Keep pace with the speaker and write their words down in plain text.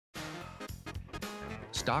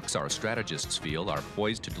Stocks our strategists feel are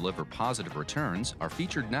poised to deliver positive returns are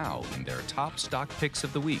featured now in their top stock picks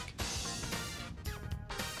of the week.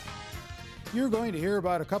 You're going to hear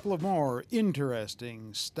about a couple of more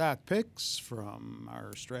interesting stock picks from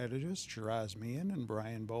our strategists, Shiraz Mian and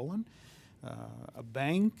Brian Boland. A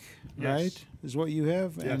bank, Yes. right, is what you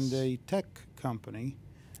have, Yes. and a tech company.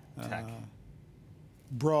 Tech.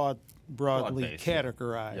 Broadly Broad-based, yeah.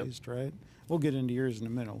 categorized, right? We'll get into yours in a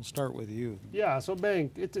minute. We'll start with you. Yeah, so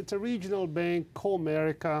bank, it's a regional bank,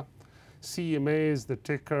 Comerica, CMA is the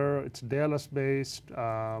ticker. It's Dallas-based,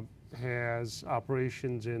 has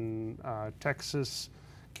operations in Texas,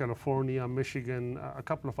 California, Michigan, a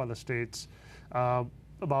couple of other states.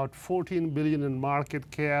 About $14 billion in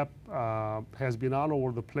market cap, has been all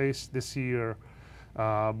over the place this year,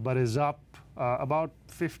 but is up about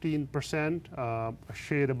 15%, a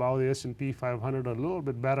shade above the S&P 500, a little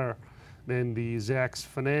bit better than the Zacks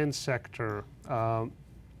finance sector.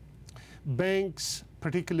 Banks,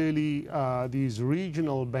 particularly these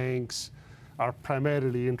regional banks, are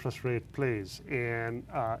primarily interest rate plays, and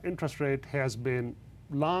interest rate has been,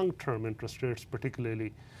 long-term interest rates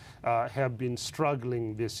particularly, have been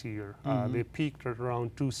struggling this year. They peaked at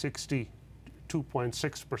around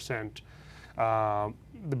 2.6%.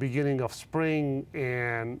 The beginning of spring,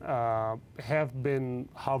 and have been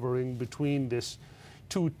hovering between this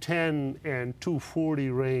 210 and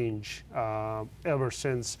 240 range ever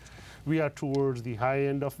since. We are towards the high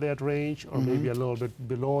end of that range, or maybe a little bit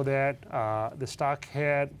below that. The stock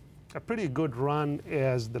had a pretty good run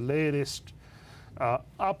as the latest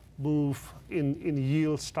up move in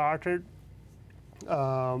yield started,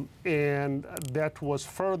 and that was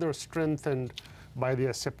further strengthened by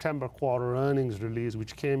the September quarter earnings release,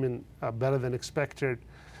 which came in better than expected.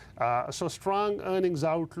 So strong earnings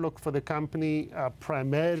outlook for the company,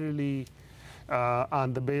 primarily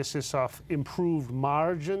on the basis of improved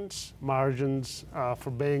margins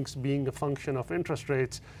for banks being a function of interest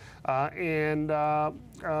rates, and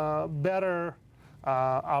better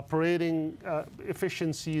operating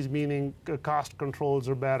efficiencies, meaning cost controls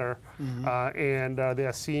are better, and they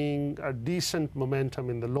are seeing a decent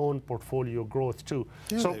momentum in the loan portfolio growth too.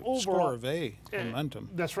 Yeah, so the overall, score of A, momentum.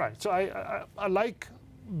 That's right. So I like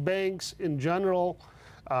banks in general.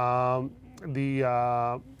 You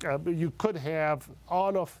could have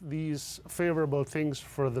all of these favorable things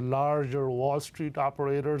for the larger Wall Street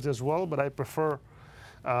operators as well, but I prefer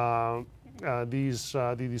these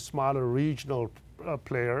smaller regional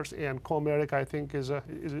players, and Comerica, I think, is a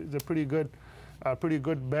pretty good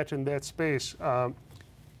bet in that space.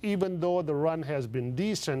 Even though the run has been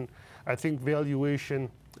decent, I think valuation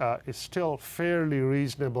is still fairly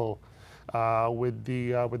reasonable, with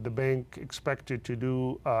the bank expected to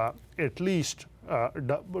do at least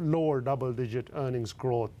lower double-digit earnings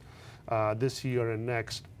growth this year and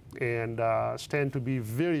next, and stand to be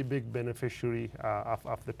very big beneficiary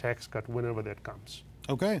of the tax cut whenever that comes.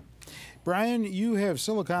 Okay. Brian, you have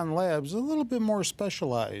Silicon Labs, a little bit more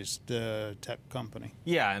specialized tech company.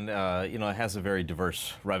 Yeah, and it has a very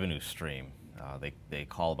diverse revenue stream. They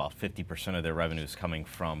call about 50% of their revenues coming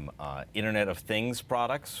from Internet of Things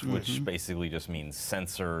products, which basically just means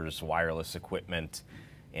sensors, wireless equipment,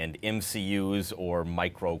 and MCUs or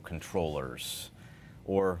microcontrollers,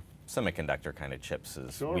 or semiconductor kind of chips,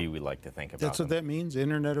 as we like to think about. That's what that means?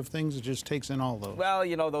 Internet of Things? It just takes in all those?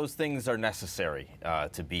 Well, those things are necessary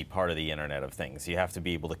to be part of the Internet of Things. You have to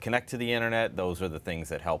be able to connect to the Internet. Those are the things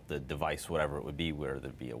that help the device, whatever it would be, whether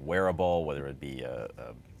it be a wearable, whether it be a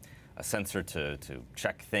sensor to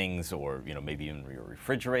check things, or maybe even your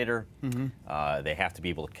refrigerator. They have to be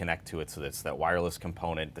able to connect to it, so that's that wireless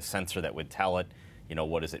component, the sensor that would tell it,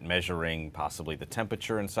 what is it measuring, possibly the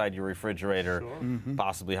temperature inside your refrigerator,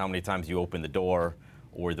 possibly how many times you open the door,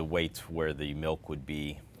 or the weight where the milk would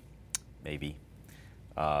be, maybe.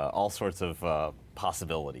 All sorts of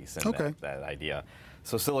possibilities in that idea.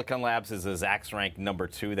 So Silicon Labs is a Zacks rank number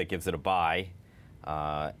 2 that gives it a buy.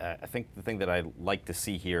 I think the thing that I like to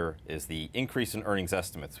see here is the increase in earnings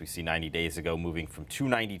estimates. We see 90 days ago moving from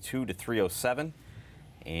 292 to 307,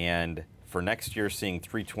 and for next year seeing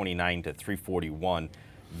 329 to 341.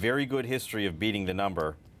 Very good history of beating the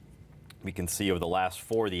number. We can see over the last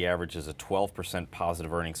 4, the average is a 12%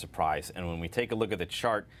 positive earnings surprise. And when we take a look at the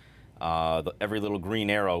chart, every little green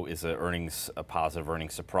arrow is a positive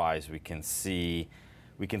earnings surprise. We can see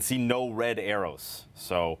no red arrows.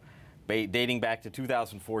 So dating back to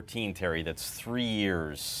 2014, Terry, that's 3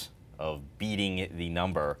 years of beating the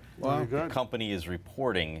number. Wow. The company is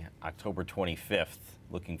reporting October 25th,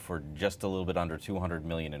 looking for just a little bit under $200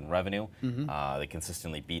 million in revenue. They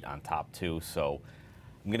consistently beat on top 2. So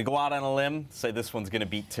I'm going to go out on a limb, say this one's going to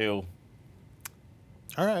beat 2.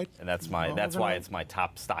 All right. And that's Well, that's we're why gonna- it's my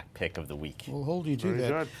top stock pick of the week. We'll hold you to Very that.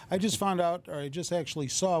 good. I just found out, or I just actually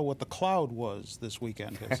saw what the cloud was this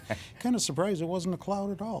weekend. Kind of surprised it wasn't a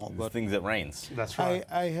cloud at all. The But things that rains. That's right.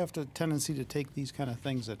 I have a tendency to take these kind of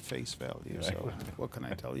things at face value. So what can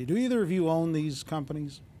I tell you? Do either of you own these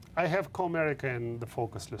companies? I have Comerica in the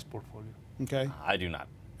focus list portfolio. Okay. I do not.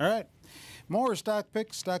 All right. More stock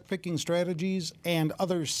picks, stock picking strategies, and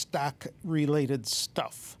other stock-related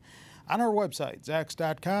stuff on our website,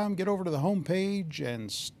 Zacks.com. Get over to the homepage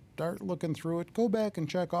and start looking through it. Go back and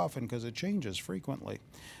check often because it changes frequently.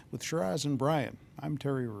 With Shiraz and Brian, I'm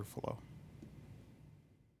Terry Ruffalo.